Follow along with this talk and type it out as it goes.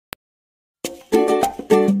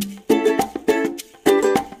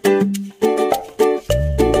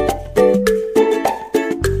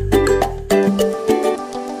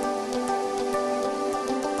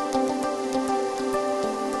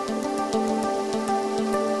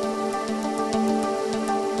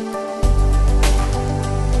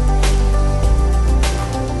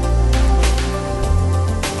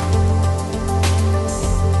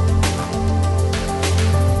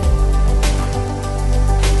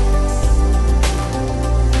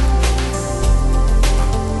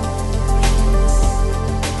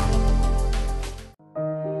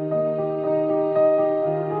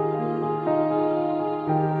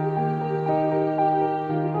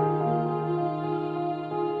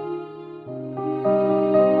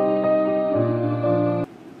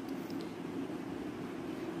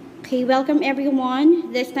Okay, welcome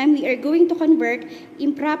everyone. This time we are going to convert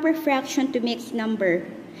improper fraction to mixed number.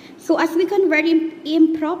 So as we convert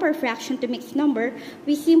improper fraction to mixed number,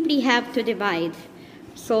 we simply have to divide.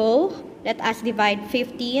 So let us divide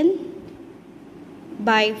 15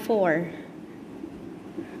 by 4.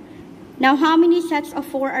 Now how many sets of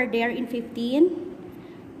 4 are there in 15?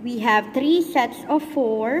 We have 3 sets of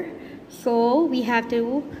 4. So we have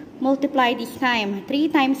to multiply this time. 3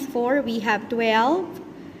 times 4, we have 12.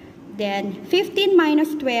 Then 15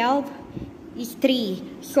 minus 12 is 3.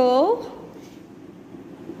 So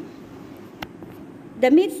the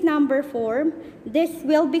mixed number form, this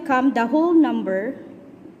will become the whole number.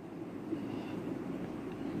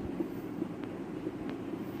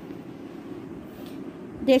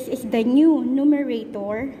 This is the new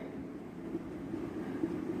numerator.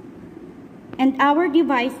 And our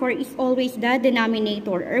divisor is always the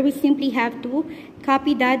denominator, or we simply have to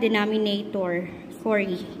copy the denominator.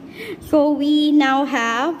 Sorry. So we now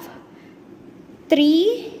have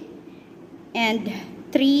 3 and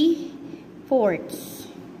 3/4.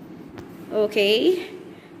 Okay.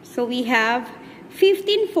 So we have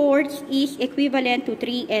 15/4 is equivalent to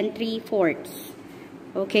 3 and 3/4.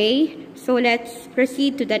 Okay. So let's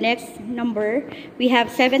proceed to the next number. We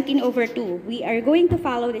have 17/2. We are going to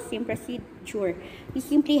follow the same procedure. We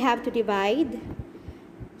simply have to divide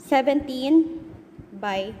 17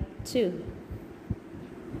 by 2.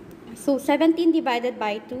 So 17 divided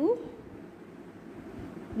by 2,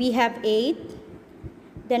 we have 8.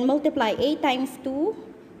 Then multiply 8 times 2,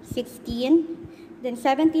 16. Then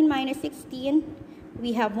 17 minus 16,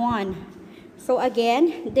 we have 1. So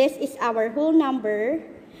again, this is our whole number.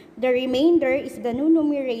 The remainder is the new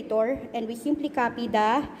numerator, and we simply copy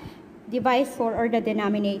the divisor or the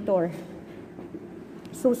denominator.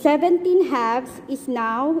 So 17 halves is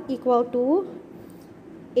now equal to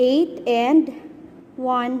 8 and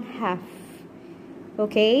 1/2.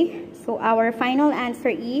 Okay, so our final answer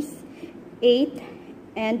is 8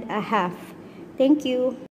 and a half. Thank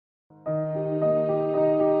you.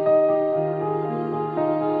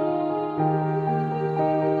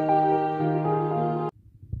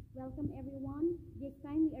 Welcome everyone. This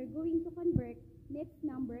time we are going to convert mixed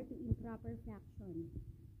number to improper fraction.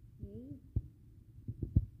 Okay,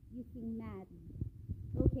 using math.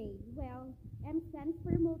 Okay, well, M stands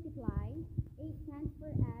for multiply, A stands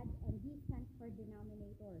for add, and D stands for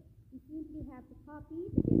denominator. We simply have to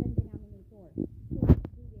copy the given denominator. So let's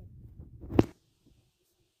do it.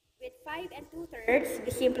 With 5 and 2/3,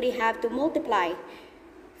 we simply have to multiply.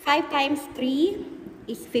 5 times 3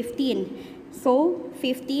 is 15. So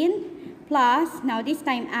 15 plus, now this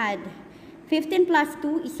time add. 15 plus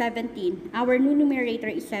 2 is 17. Our new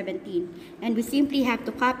numerator is 17. And we simply have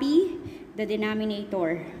to copy the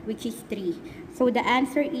denominator, which is 3. So the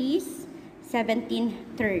answer is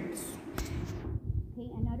 17/3.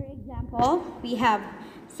 Okay, another example, we have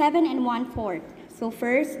 7 and 1/4. So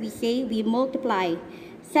first, we say we multiply.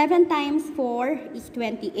 7 times 4 is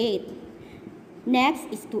 28.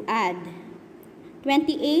 Next is to add.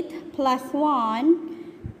 28 plus 1,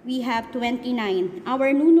 we have 29.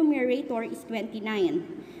 Our new numerator is 29.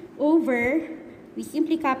 Over, we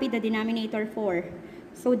simply copy the denominator 4.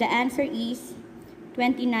 So the answer is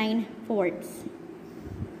 29/4.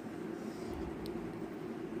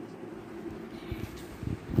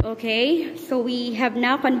 Okay, so we have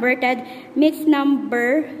now converted mixed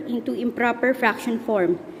number into improper fraction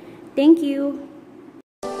form. Thank you.